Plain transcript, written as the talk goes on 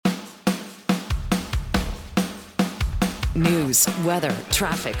News, weather,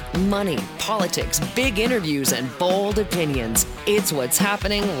 traffic, money, politics, big interviews, and bold opinions. It's what's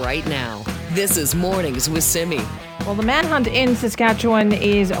happening right now. This is Mornings with Simi. Well, the manhunt in Saskatchewan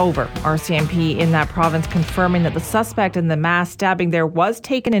is over. RCMP in that province confirming that the suspect in the mass stabbing there was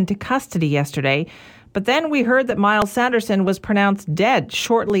taken into custody yesterday. But then we heard that Miles Sanderson was pronounced dead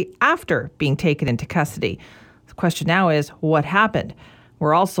shortly after being taken into custody. The question now is, what happened?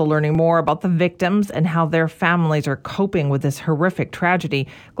 We're also learning more about the victims and how their families are coping with this horrific tragedy.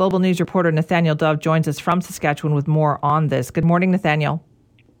 Global News reporter Nathaniel Dove joins us from Saskatchewan with more on this. Good morning, Nathaniel.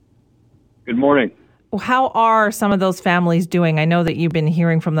 Good morning. How are some of those families doing? I know that you've been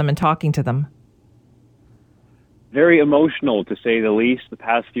hearing from them and talking to them. Very emotional, to say the least. The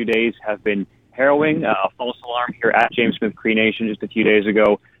past few days have been harrowing. A false alarm here at James Smith Cree Nation just a few days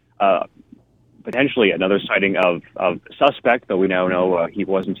ago. Potentially another sighting of suspect, though we now know he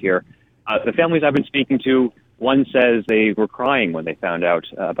wasn't here. The families I've been speaking to, one says they were crying when they found out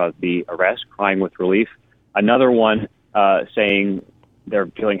about the arrest, crying with relief. Another one saying they're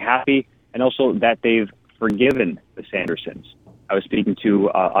feeling happy, and also that they've forgiven the Sandersons. I was speaking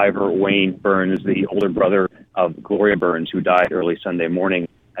to Ivor Wayne Burns, the older brother of Gloria Burns, who died early Sunday morning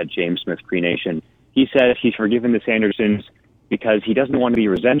at James Smith Cree Nation. He says he's forgiven the Sandersons because he doesn't want to be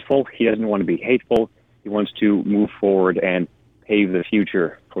resentful, he doesn't want to be hateful, he wants to move forward and pave the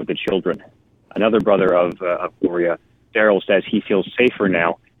future for the children. Another brother of Gloria, Daryl, says he feels safer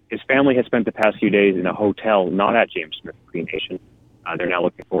now. His family has spent the past few days in a hotel not at James Smith Cree Nation. They're now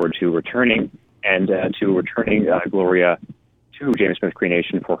looking forward to returning Gloria to James Smith Cree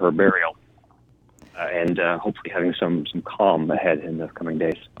Nation for her burial. And hopefully having some calm ahead in the coming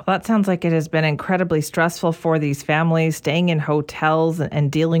days. Well, that sounds like it has been incredibly stressful for these families, staying in hotels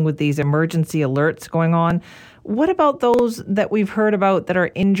and dealing with these emergency alerts going on. What about those that we've heard about that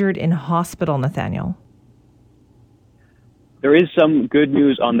are injured in hospital, Nathaniel? There is some good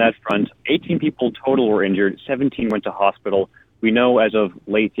news on that front. 18 people total were injured, 17 went to hospital. We know as of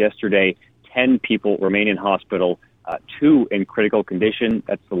late yesterday, 10 people remain in hospital, 2 in critical condition.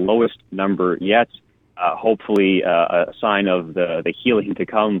 That's the lowest number yet. Hopefully a sign of the healing to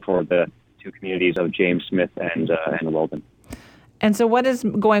come for the two communities of James Smith and Weldon. And so what is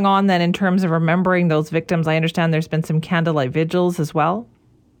going on then in terms of remembering those victims? I understand there's been some candlelight vigils as well.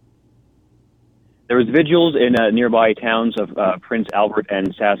 There was vigils in nearby towns of Prince Albert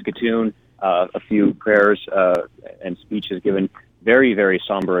and Saskatoon, a few prayers and speeches given. Very, very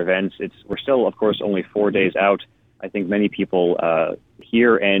somber events. We're still, of course, only 4 days out. I think many people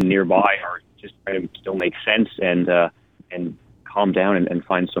here and nearby are just trying to still make sense and calm down and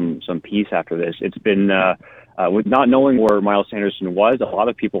find some peace after this. It's been, with not knowing where Miles Sanderson was, a lot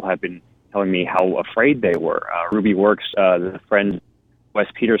of people have been telling me how afraid they were. Ruby Works, the friend, Wes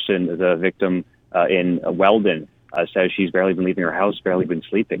Peterson, the victim in Weldon, says she's barely been leaving her house, barely been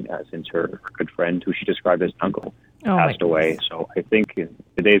sleeping since her good friend, who she described as uncle, passed away. So I think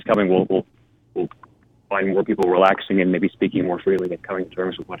the days coming we'll find more people relaxing and maybe speaking more freely and coming to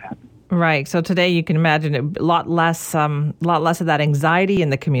terms with what happened. Right. So today you can imagine a lot less of that anxiety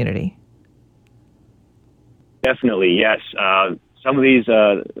in the community. Definitely, yes. Some of these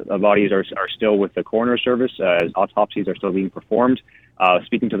bodies are still with the coroner service as autopsies are still being performed.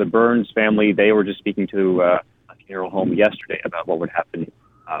 Speaking to the Burns family, they were just speaking to a funeral home yesterday about what would happen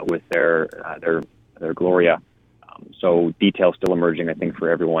with their Gloria. So details still emerging, I think, for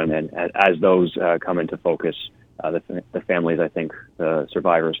everyone. And as those come into focus, the families, I think, the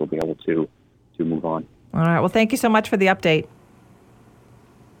survivors will be able to move on. All right. Well, thank you so much for the update.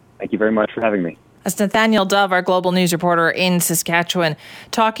 Thank you very much for having me. That's Nathaniel Dove, our Global News reporter in Saskatchewan,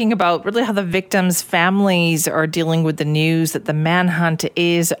 talking about really how the victims' families are dealing with the news that the manhunt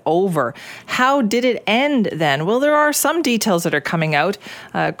is over. How did it end then? Well, there are some details that are coming out.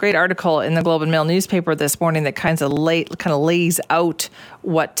 A great article in the Globe and Mail newspaper this morning that kind of lays out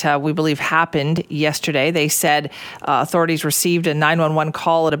what we believe happened yesterday. They said authorities received a 911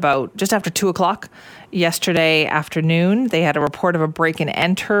 call at about just after 2 o'clock yesterday afternoon. They had a report of a break and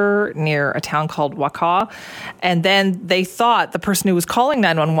enter near a town called Wakaw. And then they thought the person who was calling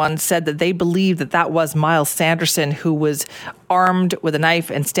 911 said that they believed that was Miles Sanderson, who was armed with a knife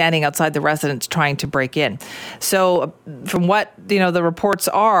and standing outside the residence trying to break in. So from what the reports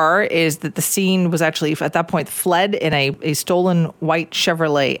are, is that the scene was actually at that point fled in a stolen white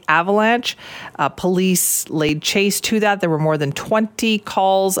Chevrolet Avalanche. Police laid chase to that. There were more than 20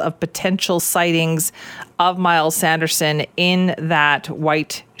 calls of potential sightings of Miles Sanderson in that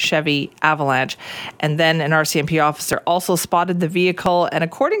white Chevy Avalanche. And then an RCMP officer also spotted the vehicle. And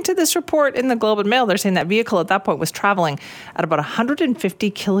according to this report in the Globe and Mail, they're saying that vehicle at that point was traveling at about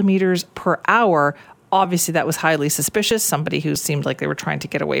 150 kilometers per hour Obviously, that was highly suspicious, somebody who seemed like they were trying to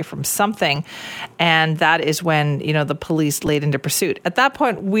get away from something. And that is when, the police laid into pursuit. At that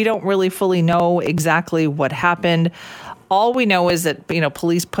point, we don't really fully know exactly what happened. All we know is that,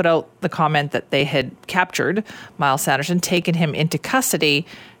 police put out the comment that they had captured Myles Sanderson, taken him into custody.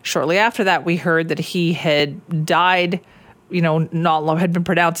 Shortly after that, we heard that he had died, had been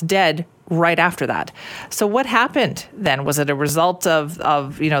pronounced dead right after that. So what happened then? Was it a result of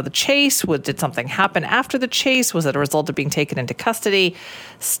the chase? Did something happen after the chase? Was it a result of being taken into custody?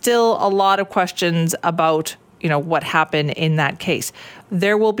 Still a lot of questions about what happened in that case.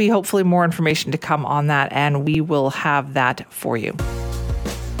 There will be hopefully more information to come on that, and we will have that for you.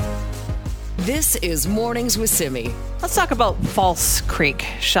 This is Mornings with Simi. Let's talk about False Creek,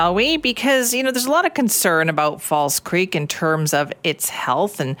 shall we? Because, there's a lot of concern about False Creek in terms of its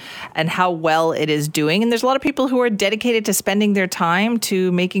health and how well it is doing. And there's a lot of people who are dedicated to spending their time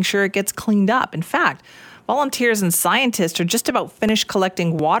to making sure it gets cleaned up. In fact, volunteers and scientists are just about finished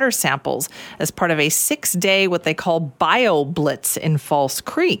collecting water samples as part of a 6-day, what they call Bio Blitz in False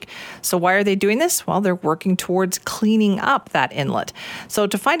Creek. So why are they doing this? Well, they're working towards cleaning up that inlet. So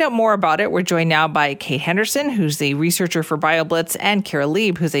to find out more about it, we're joined now by Kate Henderson, who's the researcher for Bio Blitz, and Kira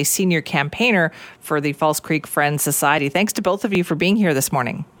Lieb, who's a senior campaigner for the False Creek Friends Society. Thanks to both of you for being here this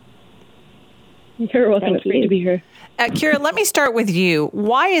morning. You're welcome. It's great to be here. Kira, let me start with you.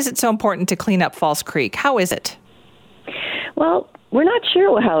 Why is it so important to clean up False Creek? How is it? Well, we're not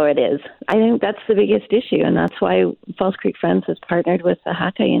sure how it is. I think that's the biggest issue, and that's why False Creek Friends has partnered with the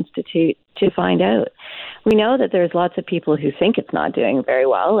Hakai Institute to find out. We know that there's lots of people who think it's not doing very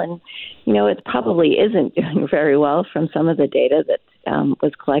well, and, it probably isn't doing very well from some of the data that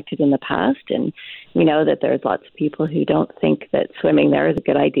was collected in the past, and we know that there's lots of people who don't think that swimming there is a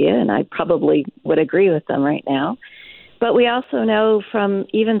good idea, and I probably would agree with them right now. But we also know from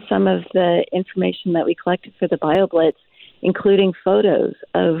even some of the information that we collected for the BioBlitz, including photos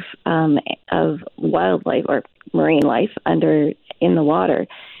of wildlife or marine life in the water,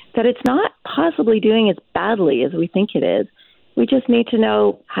 that it's not possibly doing as badly as we think it is. We just need to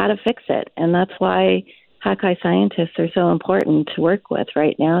know how to fix it, and that's why Hakai scientists are so important to work with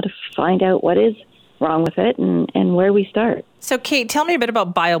right now to find out what is wrong with it and where we start. So, Kate, tell me a bit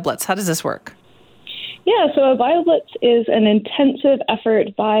about BioBlitz. How does this work? Yeah, so a BioBlitz is an intensive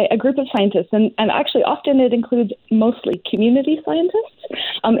effort by a group of scientists, and actually often it includes mostly community scientists.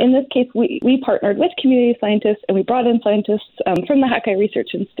 In this case, we partnered with community scientists, and we brought in scientists from the Hakai Research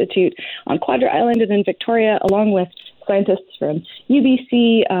Institute on Quadra Island and in Victoria, along with scientists from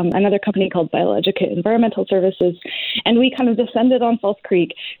UBC, another company called Biologica Environmental Services, and we kind of descended on False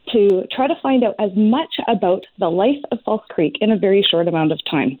Creek to try to find out as much about the life of False Creek in a very short amount of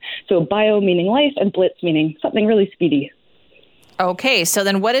time. So bio meaning life and blitz meaning something really speedy. Okay, so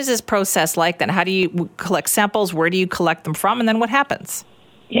then what is this process like then? How do you collect samples? Where do you collect them from? And then what happens?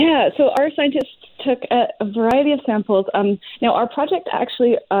 Yeah, so our scientists took a variety of samples. Now, our project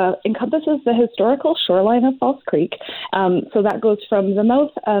actually encompasses the historical shoreline of False Creek. So that goes from the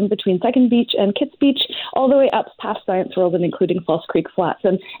mouth between Second Beach and Kitts Beach all the way up past Science World and including False Creek Flats.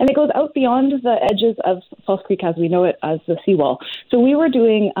 And it goes out beyond the edges of False Creek as we know it as the seawall. So we were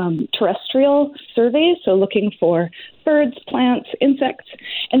doing terrestrial surveys, so looking for birds, plants, insects,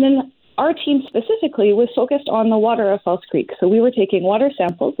 and then our team specifically was focused on the water of False Creek. So we were taking water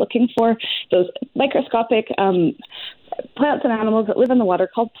samples, looking for those microscopic plants and animals that live in the water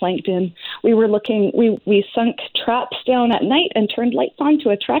called plankton. We were looking, we sunk traps down at night and turned lights on to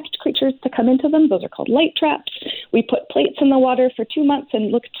attract creatures to come into them. Those are called light traps. We put plates in the water for 2 months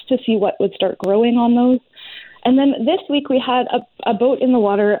and looked to see what would start growing on those. And then this week we had a boat in the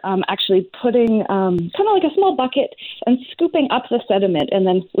water actually putting kind of like a small bucket and scooping up the sediment. And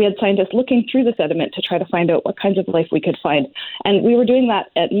then we had scientists looking through the sediment to try to find out what kinds of life we could find. And we were doing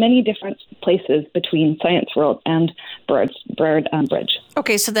that at many different places between Science World and Burrard Bridge.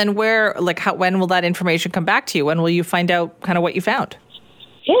 Okay, so then when will that information come back to you? When will you find out kind of what you found?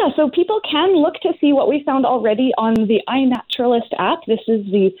 Yeah, so people can look to see what we found already on the iNaturalist app. This is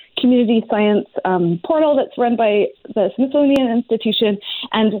the community science portal that's run by the Smithsonian Institution,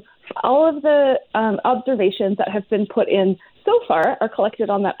 and all of the observations that have been put in so far are collected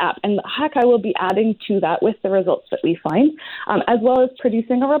on that app, and Hakai will be adding to that with the results that we find, as well as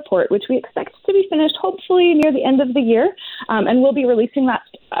producing a report, which we expect to be finished hopefully near the end of the year, and we'll be releasing that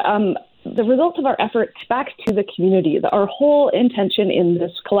the result of our efforts back to the community. Our whole intention in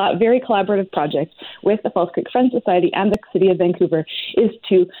this very collaborative project with the False Creek Friends Society and the City of Vancouver is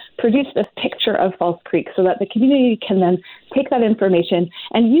to produce this picture of False Creek so that the community can then take that information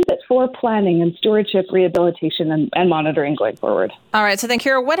and use it for planning and stewardship, rehabilitation, and monitoring going forward. All right. So then,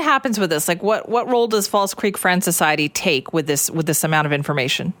 Kira, what happens with this? Like, what role does False Creek Friends Society take with this amount of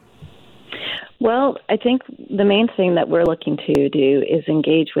information? Well, I think the main thing that we're looking to do is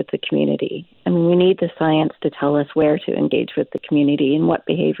engage with the community. I mean, we need the science to tell us where to engage with the community and what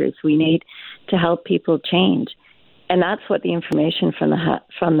behaviors we need to help people change. And that's what the information from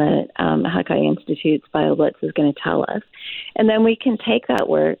the Hakai Institute's BioBlitz is going to tell us. And then we can take that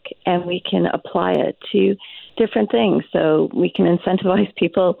work and we can apply it to different things. So we can incentivize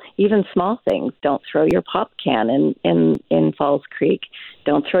people, even small things. Don't throw your pop can in False Creek.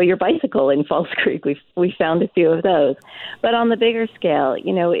 Don't throw your bicycle in False Creek. We found a few of those. But on the bigger scale,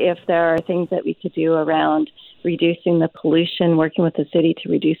 if there are things that we could do around reducing the pollution, working with the city to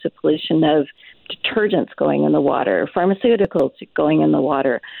reduce the pollution of detergents going in the water, pharmaceuticals going in the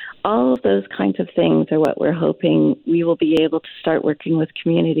water, all of those kinds of things are what we're hoping we will be able to start working with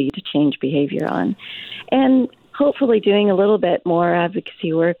community to change behavior on. And hopefully doing a little bit more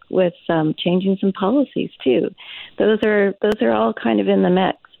advocacy work with changing some policies too. Those are all kind of in the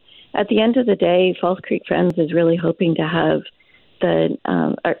mix. At the end of the day, False Creek Friends is really hoping to have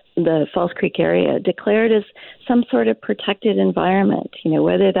the False Creek area declared as some sort of protected environment,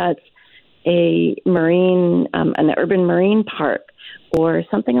 whether that's an urban marine park or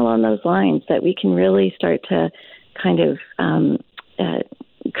something along those lines, that we can really start to kind of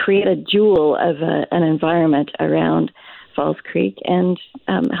create a jewel of an environment around False Creek and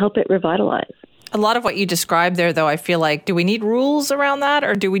help it revitalize. A lot of what you described there, though, I feel like, do we need rules around that,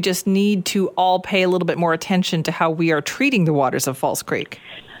 or do we just need to all pay a little bit more attention to how we are treating the waters of False Creek?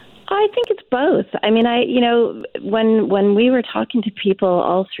 I think it's both. I mean, when we were talking to people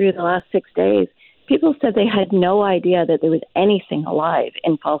all through the last 6 days, people said they had no idea that there was anything alive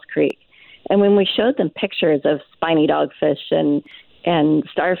in False Creek. And when we showed them pictures of spiny dogfish and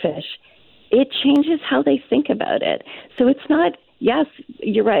starfish, it changes how they think about it. So it's not, yes,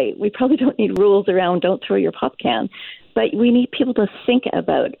 you're right, we probably don't need rules around don't throw your pop can, but we need people to think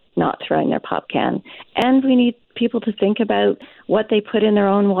about not throwing their pop can. And we need people to think about what they put in their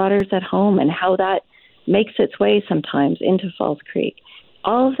own waters at home and how that makes its way sometimes into False Creek.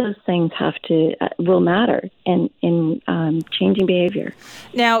 All of those things will matter in changing behavior.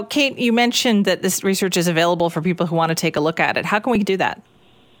 Now, Kate, you mentioned that this research is available for people who want to take a look at it. How can we do that?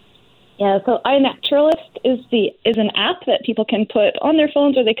 Yeah, so iNaturalist is an app that people can put on their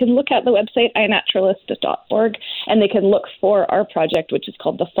phones, or they can look at the website inaturalist.org, and they can look for our project, which is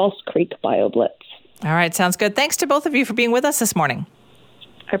called the False Creek BioBlitz. All right, sounds good. Thanks to both of you for being with us this morning.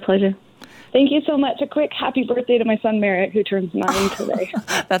 Our pleasure. Thank you so much. A quick happy birthday to my son, Merritt, who turns 9 today.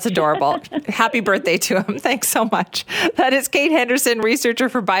 That's adorable. Happy birthday to him. Thanks so much. That is Kate Henderson, researcher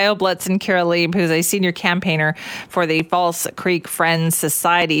for BioBlitz, and Kira Lieb, who's a senior campaigner for the False Creek Friends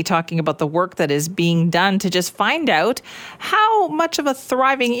Society, talking about the work that is being done to just find out how much of a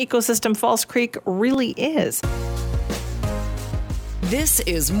thriving ecosystem False Creek really is. This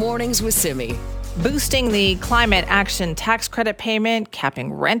is Mornings with Simi. Boosting the climate action tax credit payment,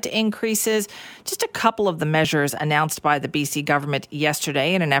 capping rent increases, just a couple of the measures announced by the BC government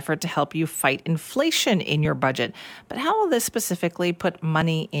yesterday in an effort to help you fight inflation in your budget. But how will this specifically put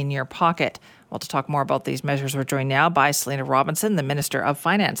money in your pocket? Well, to talk more about these measures, we're joined now by Selena Robinson, the Minister of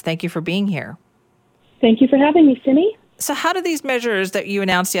Finance. Thank you for being here. Thank you for having me, Simi. So how do these measures that you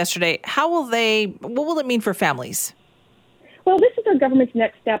announced yesterday, what will it mean for families? Well, this is our government's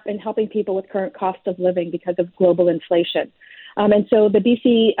next step in helping people with current cost of living because of global inflation. And so the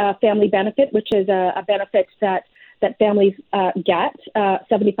BC Family Benefit, which is a benefit that families get,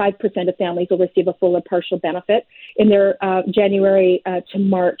 75% of families will receive a full or partial benefit in their January to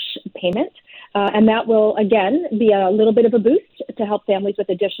March payment. And that will, again, be a little bit of a boost to help families with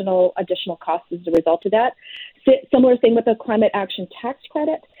additional costs as a result of that. Similar thing with the Climate Action Tax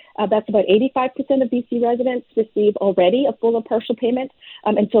Credit. That's about 85% of BC residents receive already a full or partial payment,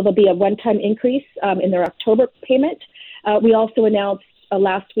 and so there'll be a one-time increase in their October payment. We also announced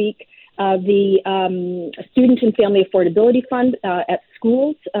last week the Student and Family Affordability Fund at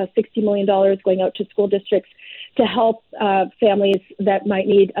schools, $60 million going out to school districts to help families that might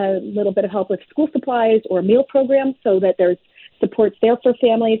need a little bit of help with school supplies or meal programs, so that there's supports there for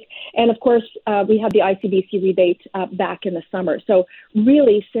families. And of course, we have the ICBC rebate back in the summer. So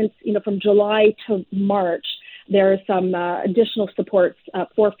really, since, from July to March, there are some additional supports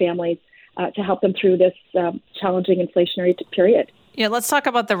for families to help them through this challenging inflationary period. Yeah, let's talk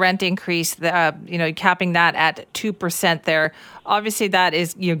about the rent increase, capping that at 2% there. Obviously, that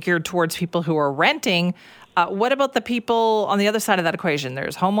is geared towards people who are renting. What about the people on the other side of that equation?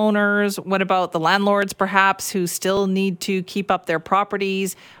 There's homeowners. What about the landlords, perhaps, who still need to keep up their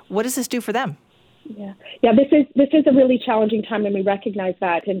properties? What does this do for them? Yeah. This is a really challenging time, and we recognize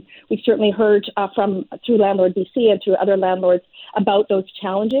that. And we've certainly heard through Landlord BC and through other landlords about those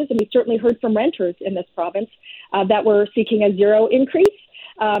challenges. And we've certainly heard from renters in this province that were seeking a zero increase.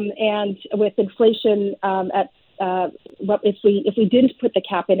 And with inflation if we didn't put the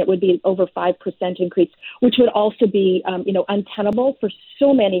cap in, it would be over 5% increase, which would also be untenable for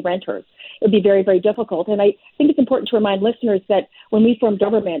so many renters. It would be very, very difficult. And I think it's important to remind listeners that when we formed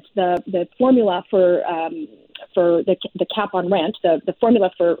government, the formula for the cap on rent, the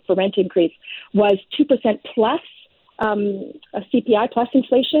formula for rent increase was 2% plus a CPI plus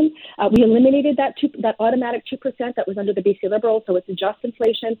inflation. We eliminated that automatic 2% that was under the BC Liberals, so it's just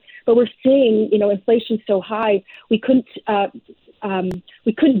inflation. But we're seeing, inflation so high, we couldn't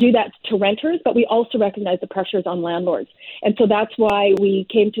do that to renters, but we also recognize the pressures on landlords, and so that's why we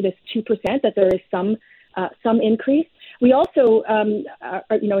came to this 2%. That there is some increase. We also are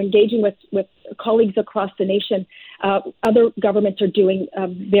engaging with colleagues across the nation. Other governments are doing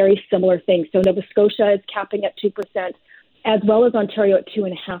very similar things. So Nova Scotia is capping at 2%, as well as Ontario at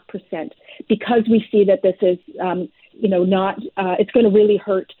 2.5%, because we see that this is not it's going to really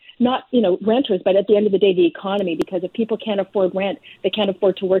hurt not renters, but at the end of the day the economy, because if people can't afford rent, they can't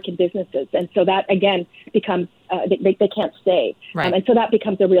afford to work in businesses, and so that again becomes they can't stay, right. And so that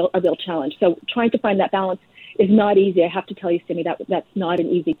becomes a real challenge. So trying to find that balance is not easy. I have to tell you, Simi, that's not an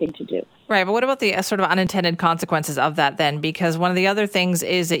easy thing to do. Right, but what about the sort of unintended consequences of that then? Because one of the other things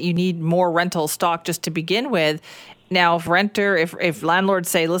is that you need more rental stock just to begin with. Now, if landlords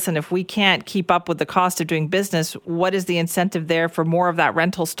say, listen, if we can't keep up with the cost of doing business, what is the incentive there for more of that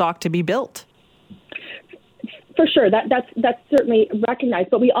rental stock to be built? For sure, that's certainly recognized,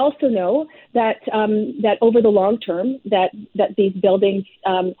 but we also know that that over the long term, that these buildings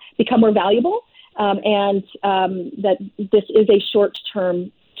become more valuable. And that this is a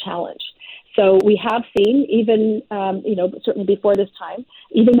short-term challenge. So we have seen, even certainly before this time,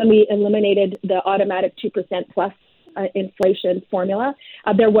 even when we eliminated the automatic 2% plus inflation formula,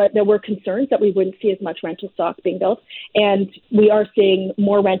 there were concerns that we wouldn't see as much rental stock being built, and we are seeing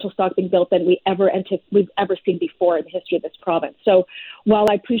more rental stock being built than we've ever seen before in the history of this province. So while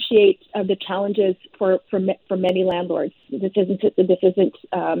I appreciate the challenges for many landlords, this isn't.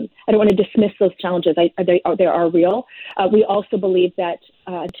 I don't want to dismiss those challenges. They are real. We also believe that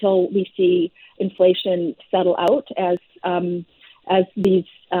until we see inflation settle out, as the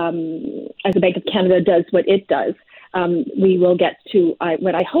Bank of Canada does what it does, we will get to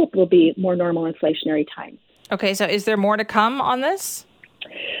what I hope will be more normal inflationary times. Okay, so is there more to come on this?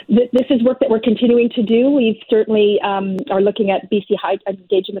 This is work that we're continuing to do. We certainly are looking at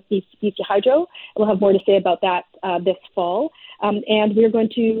engaging with BC Hydro. We'll have more to say about that this fall. And we're going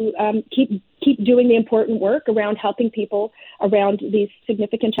to keep doing the important work around helping people around these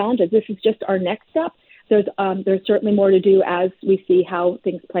significant challenges. This is just our next step. There's certainly more to do as we see how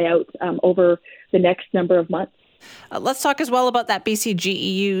things play out over the next number of months. Let's talk as well about that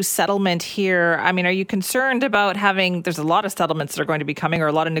BC-GEU settlement here. I mean, are you concerned about there's a lot of settlements that are going to be coming, or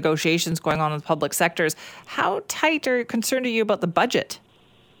a lot of negotiations going on with public sectors. How tight or concerned are you about the budget?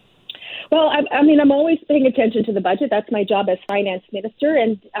 Well, I'm always paying attention to the budget. That's my job as finance minister.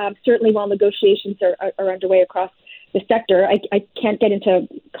 And certainly while negotiations are underway across the sector, I can't get into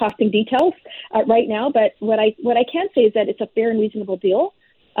costing details right now. But what I can say is that it's a fair and reasonable deal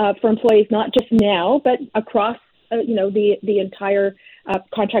for employees, not just now, but across the entire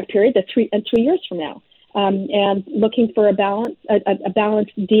contract period, the 3 years from now, and looking for a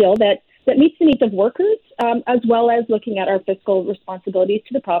balanced deal that meets the needs of workers, as well as looking at our fiscal responsibilities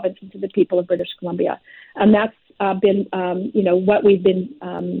to the province and to the people of British Columbia. And that's been what we've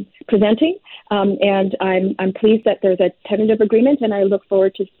been presenting, and I'm pleased that there's a tentative agreement, and I look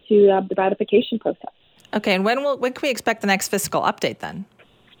forward to the ratification process. Okay, and when can we expect the next fiscal update then?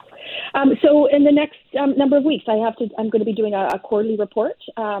 So in the next number of weeks, I'm going to be doing a quarterly report,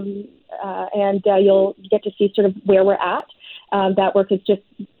 and you'll get to see sort of where we're at. That work is just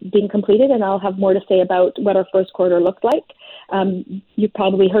being completed, and I'll have more to say about what our first quarter looked like. You've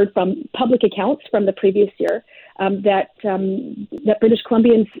probably heard from public accounts from the previous year that British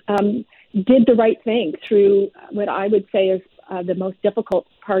Columbians did the right thing through what I would say is the most difficult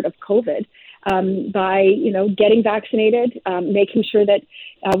part of COVID. by, getting vaccinated, making sure that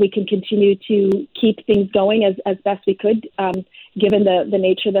we can continue to keep things going as best we could, given the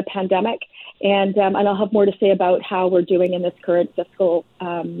nature of the pandemic. And I'll have more to say about how we're doing in this current fiscal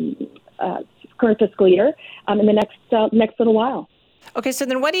year in the next little while. Okay, so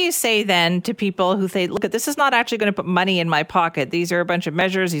then what do you say then to people who say, look, this is not actually going to put money in my pocket. These are a bunch of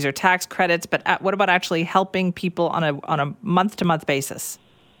measures. These are tax credits. But what about actually helping people on a month-to-month basis?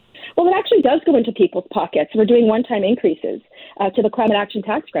 Well, it actually does go into people's pockets. We're doing one-time increases to the climate action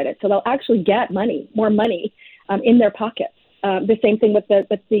tax credit. So they'll actually get more money in their pockets. The same thing with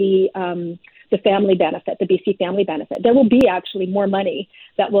the family benefit, the BC family benefit. There will be actually more money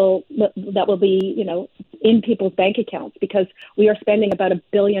that will be, in people's bank accounts, because we are spending about $1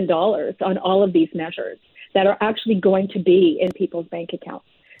 billion on all of these measures that are actually going to be in people's bank accounts.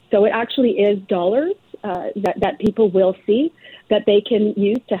 So it actually is dollars that people will see that they can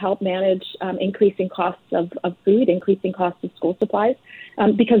use to help manage increasing costs of food, increasing costs of school supplies,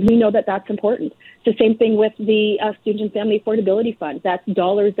 because we know that that's important. It's the same thing with the Student and Family Affordability Fund. That's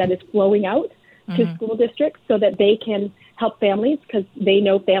dollars that is flowing out to school districts so that they can help families, because they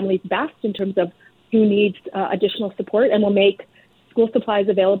know families best in terms of who needs additional support, and will make school supplies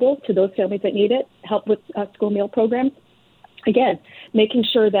available to those families that need it, help with school meal programs. Again, making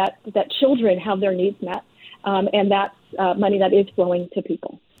sure that children have their needs met, and that's money that is flowing to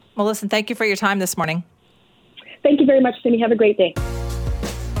people. Well, listen, thank you for your time this morning. Thank you very much, Simi. Have a great day.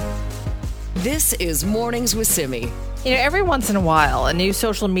 This is Mornings with Simi. Every once in a while, a new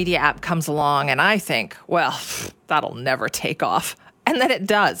social media app comes along and I think, well, that'll never take off. And then it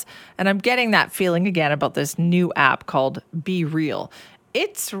does. And I'm getting that feeling again about this new app called Be Real.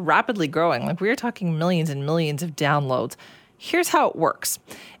 It's rapidly growing. Like, we're talking millions and millions of downloads. Here's how it works.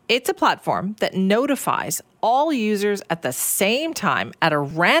 It's a platform that notifies all users at the same time, at a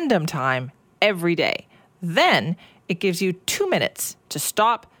random time, every day. Then it gives you 2 minutes to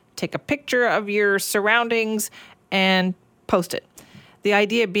stop, take a picture of your surroundings, and post it. The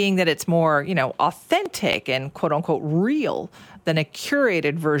idea being that it's more, authentic and quote unquote real than a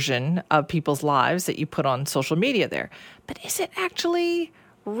curated version of people's lives that you put on social media there. But is it actually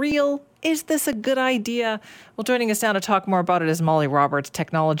real? Is this a good idea? Well, joining us now to talk more about it is Molly Roberts,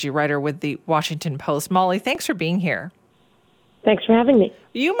 technology writer with the Washington Post. Molly, thanks for being here. Thanks for having me.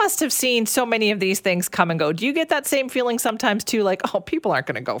 You must have seen so many of these things come and go. Do you get that same feeling sometimes too, like, oh, people aren't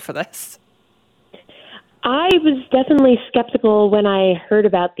going to go for this? I was definitely skeptical when I heard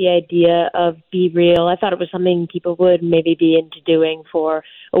about the idea of Be Real. I thought it was something people would maybe be into doing for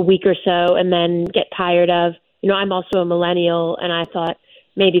a week or so and then get tired of. I'm also a millennial, and I thought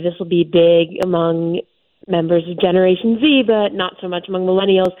maybe this will be big among members of Generation Z, but not so much among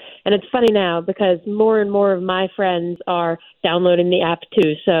millennials. And it's funny now because more and more of my friends are downloading the app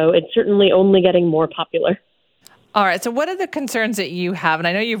too. So it's certainly only getting more popular. All right. So what are the concerns that you have? And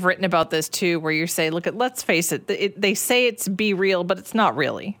I know you've written about this too, where you say, look, let's face it, they say it's Be Real, but it's not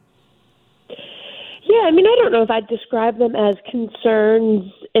really. Yeah, I don't know if I'd describe them as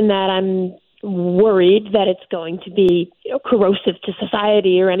concerns in that I'm worried that it's going to be corrosive to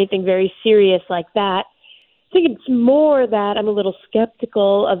society or anything very serious like that. I think it's more that I'm a little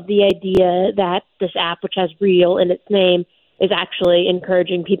skeptical of the idea that this app, which has real in its name, is actually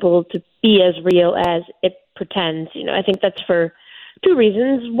encouraging people to be as real as it pretends. I think that's for two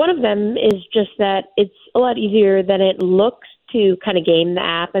reasons. One of them is just that it's a lot easier than it looks to kind of game the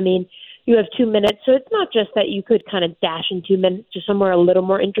app. You have 2 minutes, so it's not just that you could kind of dash in 2 minutes to somewhere a little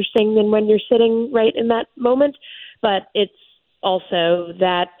more interesting than when you're sitting right in that moment, but it's also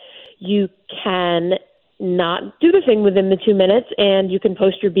that you can not do the thing within the 2 minutes and you can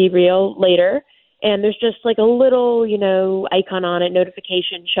post your Be Real later. And there's just like a little, icon on it,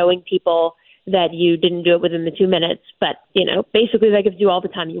 notification showing people that you didn't do it within the 2 minutes. But, basically that gives you all the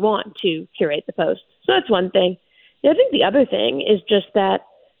time you want to curate the post. So that's one thing. I think the other thing is just that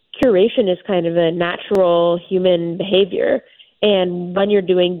curation is kind of a natural human behavior. And when you're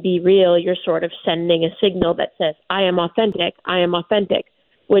doing Be Real, you're sort of sending a signal that says, I am authentic,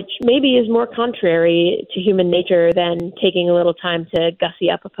 which maybe is more contrary to human nature than taking a little time to gussy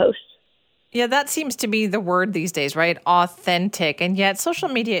up a post. Yeah, that seems to be the word these days, right? Authentic. And yet social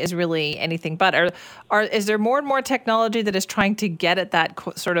media is really anything but. Is there more and more technology that is trying to get at that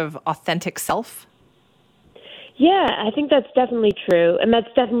sort of authentic self? Yeah, I think that's definitely true. And that's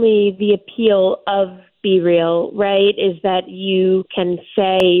definitely the appeal of Be Real, right? Is that you can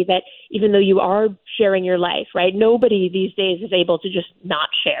say that even though you are sharing your life, right? Nobody these days is able to just not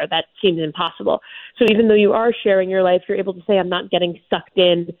share. That seems impossible. So even though you are sharing your life, you're able to say, I'm not getting sucked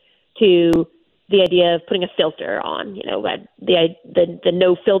in to the idea of putting a filter on, the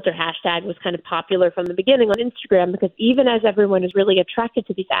no filter hashtag was kind of popular from the beginning on Instagram, because even as everyone is really attracted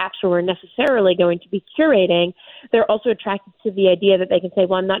to these apps who are necessarily going to be curating, they're also attracted to the idea that they can say,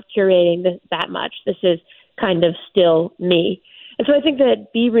 well, I'm not curating this that much. This is kind of still me. And so I think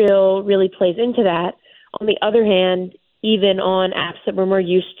that Be Real really plays into that. On the other hand, even on apps that we're more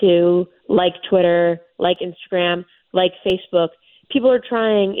used to, like Twitter, like Instagram, like Facebook, people are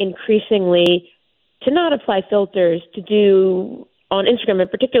trying increasingly to not apply filters, to do, on Instagram in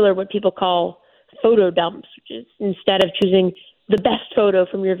particular, what people call photo dumps, which is instead of choosing the best photo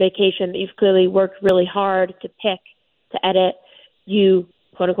from your vacation that you've clearly worked really hard to pick, to edit, you,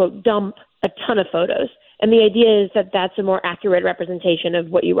 quote unquote, dump a ton of photos. And the idea is that that's a more accurate representation of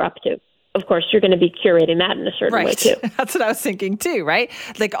what you were up to. Of course, you're going to be curating that in a certain way, too. That's what I was thinking, too, right?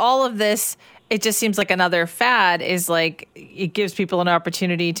 Like all of this, it just seems like another fad is like it gives people an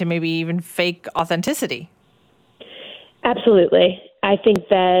opportunity to maybe even fake authenticity. Absolutely. I think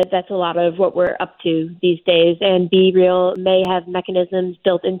that that's a lot of what we're up to these days. And Be Real may have mechanisms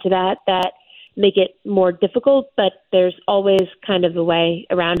built into that make it more difficult, but there's always kind of a way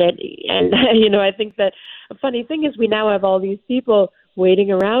around it. And, I think that a funny thing is we now have all these people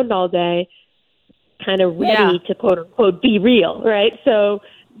waiting around all day kind of ready to quote unquote be real, right? So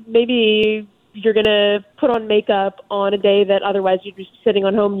maybe you're going to put on makeup on a day that otherwise you'd be sitting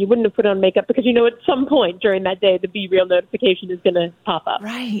on home and you wouldn't have put on makeup, because at some point during that day, the Be Real notification is going to pop up.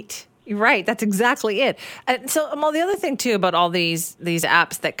 Right. You're right. That's exactly it. And so, the other thing, too, about all these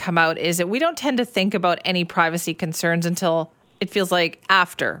apps that come out is that we don't tend to think about any privacy concerns until it feels like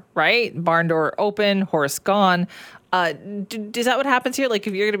after, right? Barn door open, horse gone. Is that what happens here? Like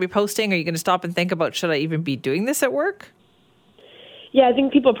if you're going to be posting, are you going to stop and think about, should I even be doing this at work? Yeah, I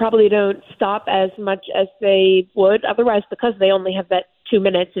think people probably don't stop as much as they would otherwise, because they only have that 2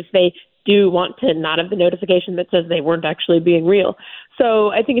 minutes if they do want to not have the notification that says they weren't actually being real. So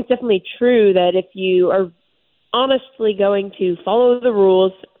I think it's definitely true that if you are honestly going to follow the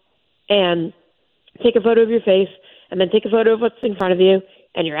rules and take a photo of your face and then take a photo of what's in front of you,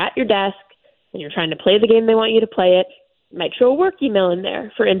 and you're at your desk and you're trying to play the game they want you to play it, might show a work email in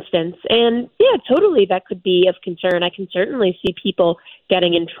there, for instance. And yeah, totally, that could be of concern. I can certainly see people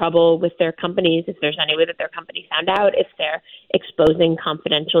getting in trouble with their companies if there's any way that their company found out, if they're exposing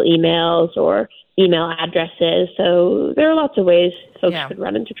confidential emails or email addresses. So there are lots of ways folks could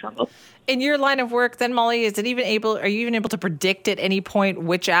run into trouble. In your line of work then, Molly, are you even able to predict at any point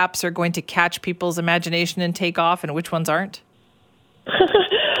which apps are going to catch people's imagination and take off and which ones aren't?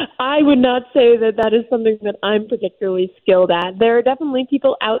 I would not say that is something that I'm particularly skilled at. There are definitely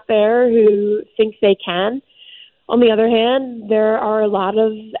people out there who think they can. On the other hand, there are a lot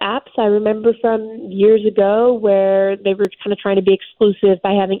of apps I remember from years ago where they were kind of trying to be exclusive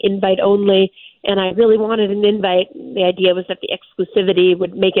by having invite only, and I really wanted an invite. The idea was that the exclusivity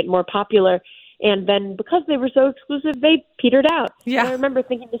would make it more popular. And then because they were so exclusive, they petered out. Yeah. And I remember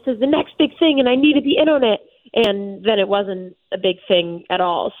thinking, this is the next big thing and I need to be in on it. And then it wasn't a big thing at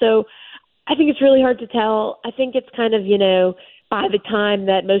all. So I think it's really hard to tell. I think it's kind of, by the time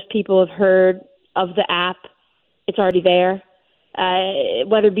that most people have heard of the app, it's already there.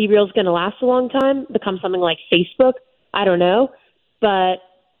 Whether Be Real is going to last a long time, become something like Facebook, I don't know. But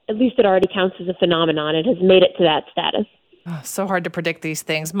at least it already counts as a phenomenon. It has made it to that status. Oh, so hard to predict these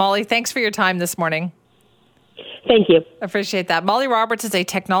things. Molly, thanks for your time this morning. Thank you. Appreciate that. Molly Roberts is a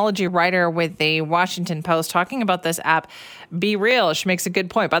technology writer with the Washington Post talking about this app, Be Real. She makes a good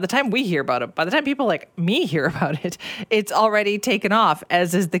point. By the time we hear about it, by the time people like me hear about it, it's already taken off,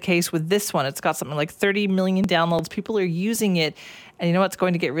 as is the case with this one. It's got something like 30 million downloads. People are using it. And you know it's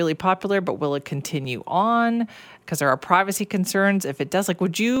going to get really popular, but will it continue on? Because there are privacy concerns. If it does,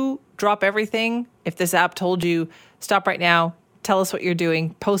 would you drop everything if this app told you, stop right now, tell us what you're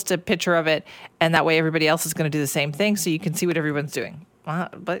doing, post a picture of it, and that way everybody else is going to do the same thing so you can see what everyone's doing?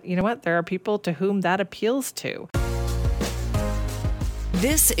 But you know what? There are people to whom that appeals to.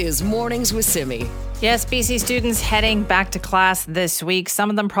 This is Mornings with Simi. Yes, BC students heading back to class this week.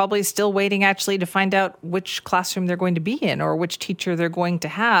 Some of them probably still waiting actually to find out which classroom they're going to be in or which teacher they're going to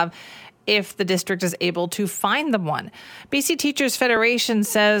have, if the district is able to find them one. BC Teachers Federation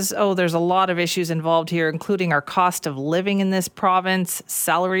says, there's a lot of issues involved here, including our cost of living in this province,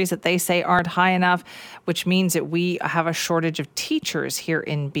 salaries that they say aren't high enough, which means that we have a shortage of teachers here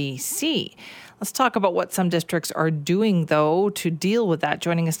in BC. Let's talk about what some districts are doing, though, to deal with that.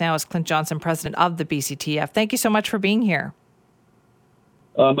 Joining us now is Clint Johnson, president of the BCTF. Thank you so much for being here.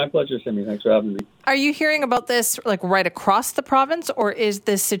 My pleasure, Simi. Thanks for having me. Are you hearing about this right across the province, or is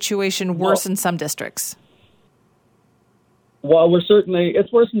this situation worse in some districts? Well,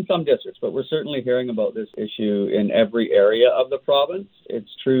 it's worse in some districts, but we're certainly hearing about this issue in every area of the province. It's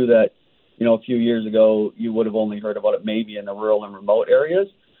true that, a few years ago, you would have only heard about it maybe in the rural and remote areas.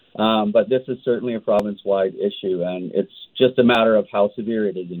 But this is certainly a province-wide issue, and it's just a matter of how severe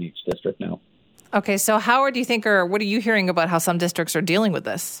it is in each district now. Okay, so Howard, do you think, or what are you hearing about how some districts are dealing with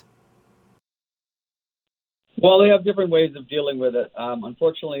this? Well, they have different ways of dealing with it.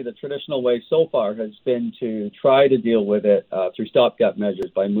 Unfortunately, the traditional way so far has been to try to deal with it through stopgap measures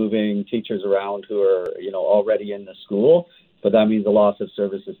by moving teachers around who are, already in the school. But that means a loss of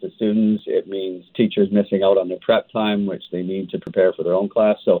services to students. It means teachers missing out on their prep time, which they need to prepare for their own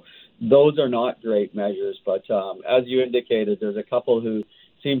class. So those are not great measures. But as you indicated, there's a couple who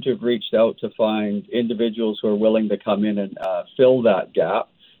seem to have reached out to find individuals who are willing to come in and fill that gap.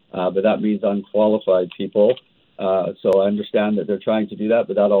 But that means unqualified people. So I understand that they're trying to do that,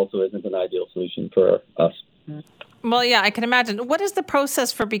 but that also isn't an ideal solution for us. Well, yeah, I can imagine. What is the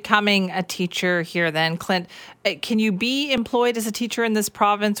process for becoming a teacher here then, Clint? Can you be employed as a teacher in this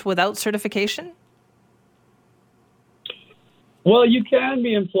province without certification? Well, you can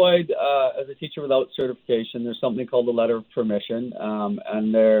be employed as a teacher without certification. There's something called a letter of permission,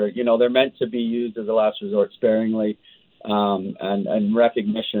 and they're meant to be used as a last resort sparingly. And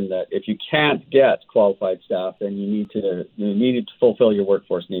recognition that if you can't get qualified staff, then you need to fulfill your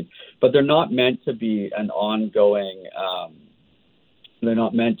workforce needs. But they're not meant to be an ongoing. They're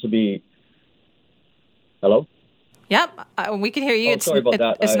not meant to be. Hello? Yep, we can hear you. Sorry about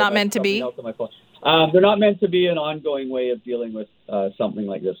that. It's not meant to be. They're not meant to be an ongoing way of dealing with something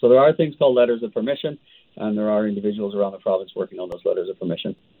like this. So there are things called letters of permission, and there are individuals around the province working on those letters of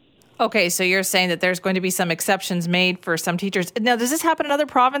permission. Okay, so you're saying that there's going to be some exceptions made for some teachers. Now, does this happen in other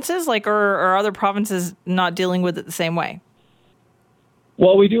provinces, or are other provinces not dealing with it the same way?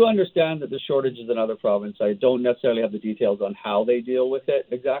 Well, we do understand that the shortages in other provinces. I don't necessarily have the details on how they deal with it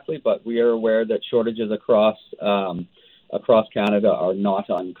exactly, but we are aware that shortages across Canada are not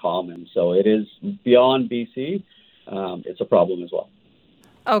uncommon. So it is beyond BC. It's a problem as well.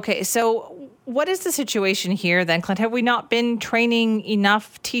 Okay, so what is the situation here then, Clint? Have we not been training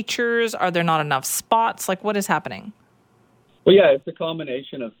enough teachers? Are there not enough spots? What is happening? Well, yeah, it's a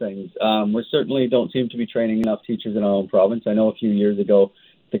combination of things. We certainly don't seem to be training enough teachers in our own province. I know a few years ago,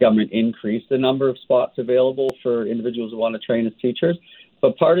 the government increased the number of spots available for individuals who want to train as teachers.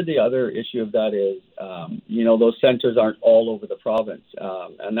 But part of the other issue of that is, those centres aren't all over the province.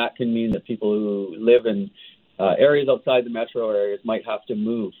 And that can mean that people who live in areas outside the metro areas might have to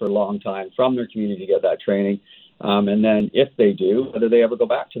move for a long time from their community to get that training. And then if they do, whether they ever go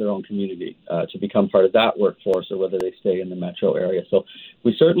back to their own community to become part of that workforce or whether they stay in the metro area. So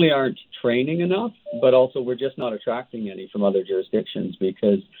we certainly aren't training enough, but also we're just not attracting any from other jurisdictions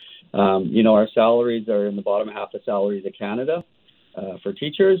because, our salaries are in the bottom half of salaries of Canada for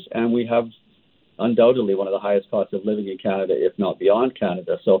teachers, and we have undoubtedly one of the highest costs of living in Canada, if not beyond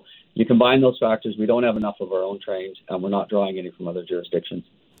Canada. So you combine those factors, we don't have enough of our own trained, and we're not drawing any from other jurisdictions.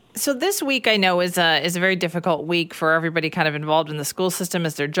 So this week, I know, is a very difficult week for everybody kind of involved in the school system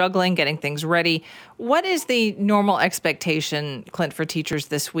as they're juggling, getting things ready. What is the normal expectation, Clint, for teachers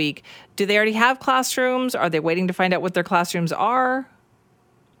this week? Do they already have classrooms? Are they waiting to find out what their classrooms are?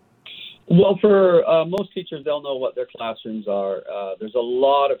 Well, for most teachers, they'll know what their classrooms are. There's a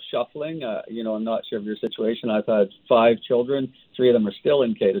lot of shuffling. I'm not sure of your situation. I've had 5 children. 3 of them are still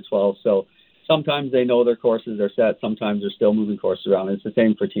in K-12. So sometimes they know their courses are set. Sometimes they're still moving courses around. It's the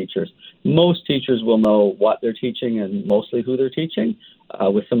same for teachers. Most teachers will know what they're teaching and mostly who they're teaching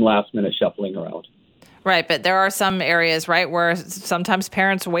with some last-minute shuffling around. Right, but there are some areas, right, where sometimes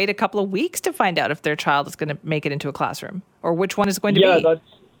parents wait a couple of weeks to find out if their child is going to make it into a classroom or which one is going to be.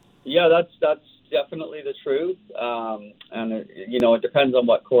 That's definitely the truth. And it depends on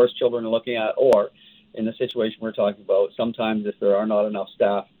what course children are looking at, or in the situation we're talking about, sometimes if there are not enough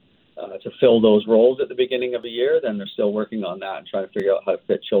staff to fill those roles at the beginning of a year, then they're still working on that and trying to figure out how to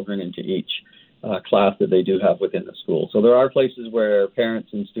fit children into each class that they do have within the school. So there are places where parents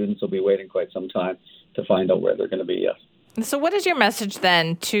and students will be waiting quite some time to find out where they're going to be, yes. So what is your message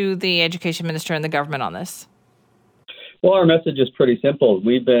then to the education minister and the government on this? Well, our message is pretty simple.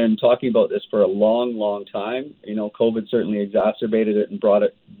 We've been talking about this for a long, long time. COVID certainly exacerbated it and brought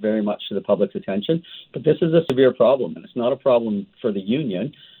it very much to the public's attention. But this is a severe problem, and it's not a problem for the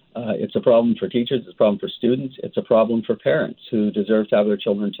union. It's a problem for teachers. It's a problem for students. It's a problem for parents who deserve to have their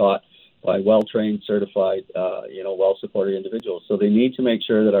children taught by well-trained, certified, well-supported individuals. So they need to make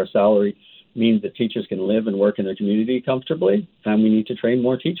sure that our salary means that teachers can live and work in their community comfortably, and we need to train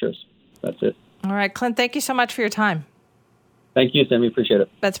more teachers. That's it. All right, Clint, thank you so much for your time. Thank you, Sammy. Appreciate it.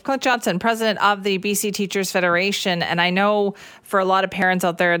 That's Clint Johnson, president of the BC Teachers Federation. And I know for a lot of parents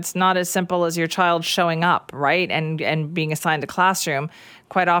out there, it's not as simple as your child showing up, right, and being assigned a classroom.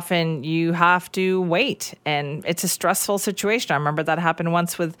 Quite often you have to wait, and it's a stressful situation. I remember that happened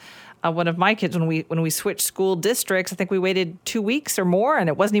once with one of my kids when we switched school districts. I think we waited 2 weeks or more, and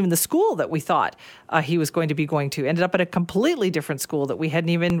it wasn't even the school that we thought he was going to be going to. Ended up at a completely different school that we hadn't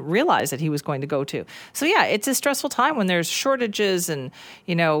even realized that he was going to go to. So yeah, it's a stressful time when there's shortages and,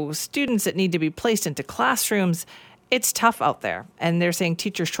 students that need to be placed into classrooms. It's tough out there, and they're saying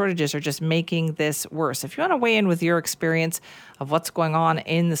teacher shortages are just making this worse. If you want to weigh in with your experience of what's going on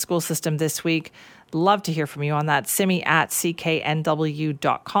in the school system this week, love to hear from you on that.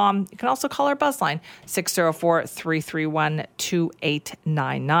 simi@cknw.com. You can also call our buzzline,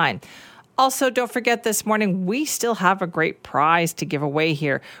 604-331-2899. Also, don't forget this morning, we still have a great prize to give away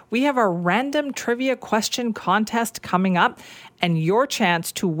here. We have a random trivia question contest coming up, and your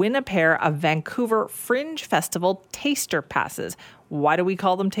chance to win a pair of Vancouver Fringe Festival taster passes. Why do we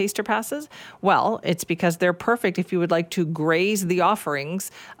call them taster passes? Well, it's because they're perfect if you would like to graze the offerings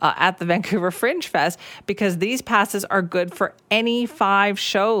at the Vancouver Fringe Fest, because these passes are good for any 5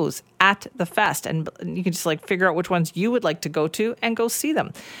 shows at the fest. And you can just figure out which ones you would like to go to and go see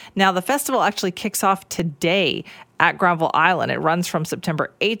them. Now, the festival actually kicks off today at Granville Island. It runs from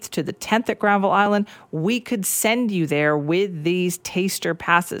September 8th to the 10th at Granville Island. We could send you there with these taster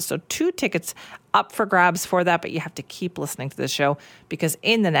passes. So 2 tickets up for grabs for that, but you have to keep listening to the show, because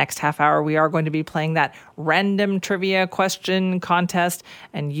in the next half hour, we are going to be playing that random trivia question contest,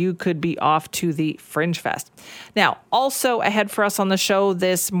 and you could be off to the Fringe Fest. Now, also ahead for us on the show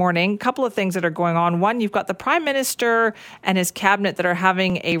this morning, a couple of things that are going on. One, you've got the Prime Minister and his cabinet that are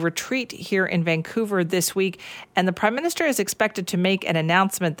having a retreat here in Vancouver this week, and the Prime Minister is expected to make an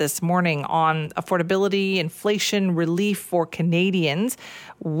announcement this morning on affordability, inflation relief for Canadians.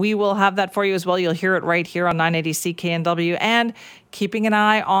 We will have that for you as well. You'll hear it right here on 980 CKNW, and keeping an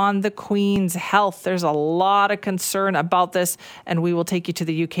eye on the Queen's health. There's a lot of concern about this, and we will take you to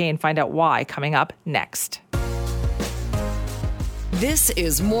the UK and find out why coming up next. This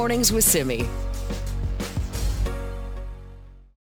is Mornings with Simi.